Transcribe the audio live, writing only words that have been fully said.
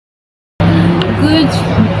Good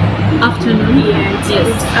afternoon. Yes,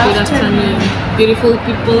 Good afternoon, beautiful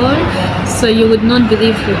people. So you would not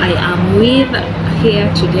believe who I am with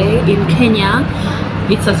here today in Kenya.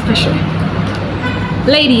 It's a special.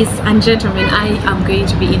 Ladies and gentlemen, I am going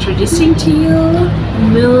to be introducing to you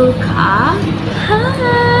Milka.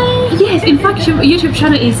 Hi. Yes, in fact, your YouTube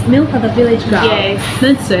channel is Milka the Village Girl. Yes.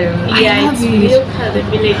 That's so. Yeah, it's Milka the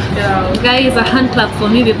Village Girl. Guys, a hand clap for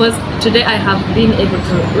me because today I have been able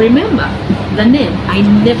to remember the name. I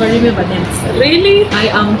never remember names. Really? I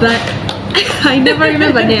am that. I never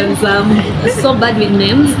remember names. I'm so bad with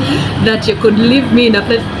names that you could leave me in a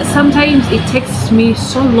place. Sometimes it takes me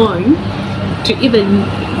so long to even.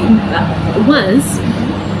 Once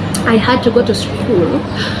I had to go to school,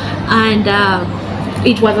 and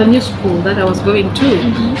it was a new school that I was going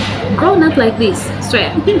to. Grown up like this,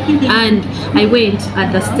 swear. And I went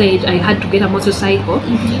at the stage. I had to get a motorcycle,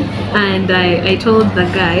 and I told the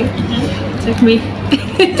guy, take me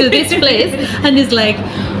to this place, and he's like,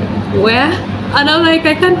 where? And I'm like,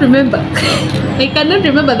 I can't remember. I cannot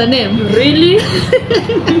remember the name. Really?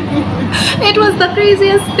 It was the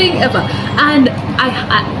craziest thing ever. And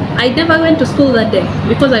I never went to school that day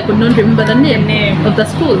because I could not remember the name of the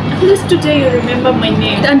school. At least today you remember my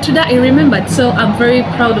name. And today I remembered, so I'm very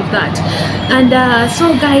proud of that. And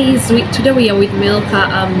so guys, today we are with Milka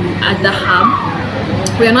at the hub.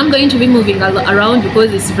 We are not going to be moving around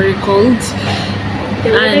because it's very cold. The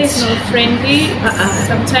weather is not friendly.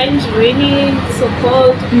 Sometimes raining, so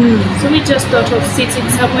cold. So we just thought of sitting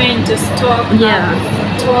somewhere and just talk. Yeah.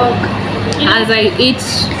 Talk. You know? As I eat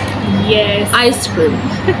ice cream.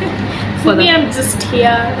 For me, I'm just here.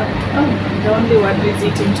 The only one who's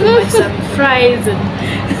eating too much. Some fries and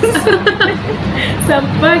some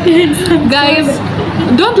burgers. Guys,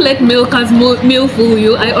 don't let Milka's meal fool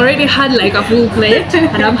you. I already had like a full plate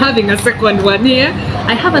and I'm having a second one here.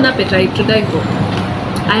 I have an appetite to die for.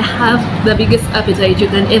 I have the biggest appetite you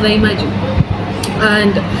can ever imagine.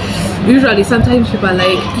 And usually sometimes people are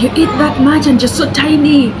like, you eat that much and just so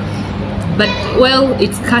tiny. But well,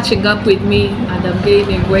 it's catching up with me and I'm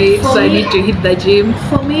gaining weight, so I need to hit the gym.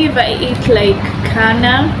 For me, if I eat like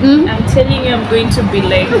Kana, I'm telling you I'm going to be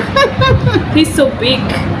like, he's so big.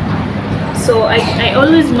 So I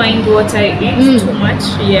always mind what I eat too much.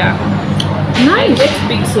 Yeah. Nice. I get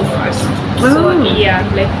big so fast. Oh. So yeah,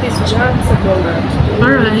 like these jumps and all that.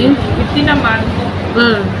 Alright. Within a month.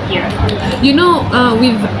 Yeah. You know,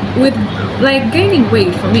 with like gaining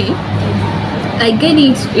weight for me, I gain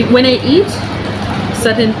it when I eat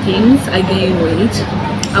certain things. I gain weight.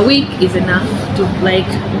 A week is enough to like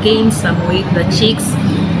gain some weight. The cheeks,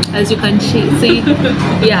 as you can see,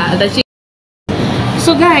 yeah, the cheeks.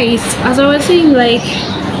 So guys, as I was saying, like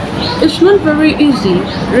it's not very easy,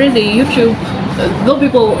 really. YouTube, though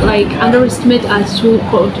people like underestimate us who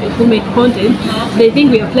make content, they think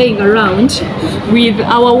we are playing around with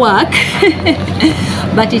our work.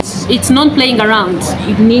 But it's not playing around.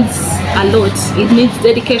 It needs a lot. It needs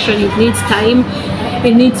dedication. It needs time.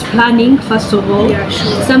 It needs planning, first of all. Yeah,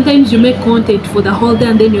 sure. Sometimes you make content for the whole day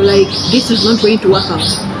and then you're like, this is not going to work out.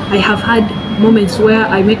 I have had moments where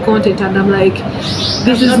I make content and I'm like,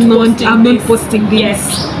 I'm not posting this.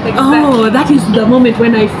 Yes, exactly. Oh, that is the moment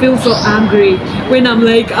when I feel so angry. When I'm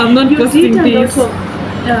like, I'm not posting this.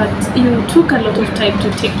 You took a lot of time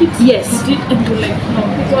to take it. Yes. You did, and you're like,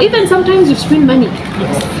 no. Even sometimes you spend money.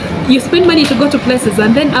 Yes. You spend money to go to places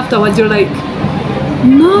and then afterwards you're like,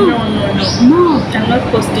 no. I'm not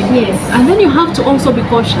posting. Yes. And then you have to also be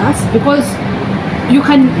cautious because you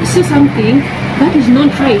can see something that is not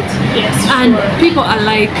right. Yes. And people are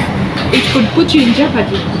like, it could put you in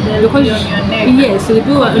jeopardy. Because be on your neck. yes, the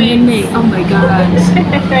people are on your neck. Oh my god.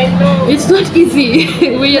 I know. It's not easy.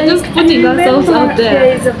 We are just putting ourselves out there.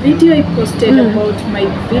 There is a video I posted about my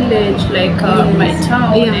village, like my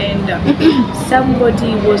town, and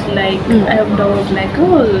somebody was like, and I was like,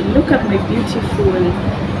 oh, look at my beautiful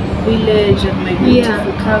village and my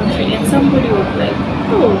beautiful country, and somebody was like,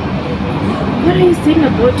 oh, what are you saying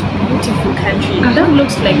about beautiful country? That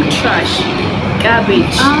looks like trash,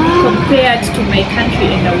 garbage compared to my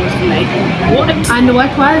country. And I was like, what? And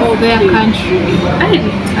what was their country? I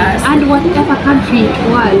didn't ask. And whatever country it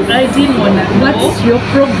was, I didn't want to know. what's your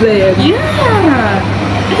problem? Yeah,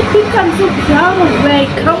 I think I'm so proud of where I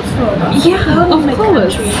come from. Yeah, of my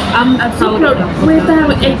course. country. I'm so proud proud. of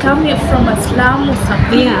Whether I come here from a slum or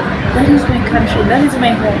something, that is my country, that is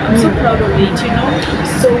my home. I'm so proud of it, you know.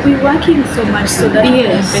 So we're working so much so that we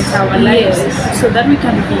can better our lives, so that we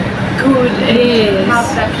can be good and have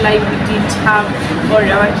that life we didn't have, or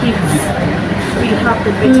our kids will have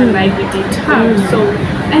the better life we didn't have. So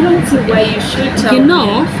I don't see why you should tell You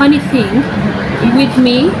know, me. funny thing with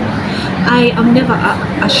me, I am never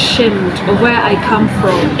ashamed of where I come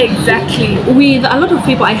from. Exactly. With a lot of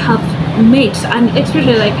people I have met, and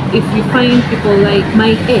especially like if you find people like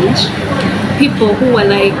my age, people who are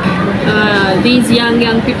like these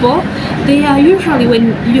young people, they are usually,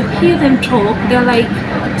 when you hear them talk, they're like,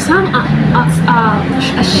 some are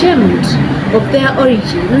ashamed of their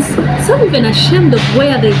origins, some even ashamed of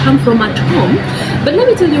where they come from at home. But let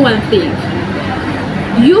me tell you one thing,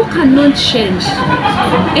 you cannot change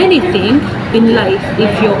anything in life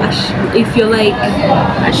if you're like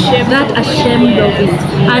ashamed of it.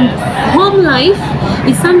 And home life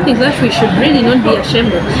is something that we should really not be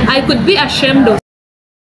ashamed of. I could be ashamed of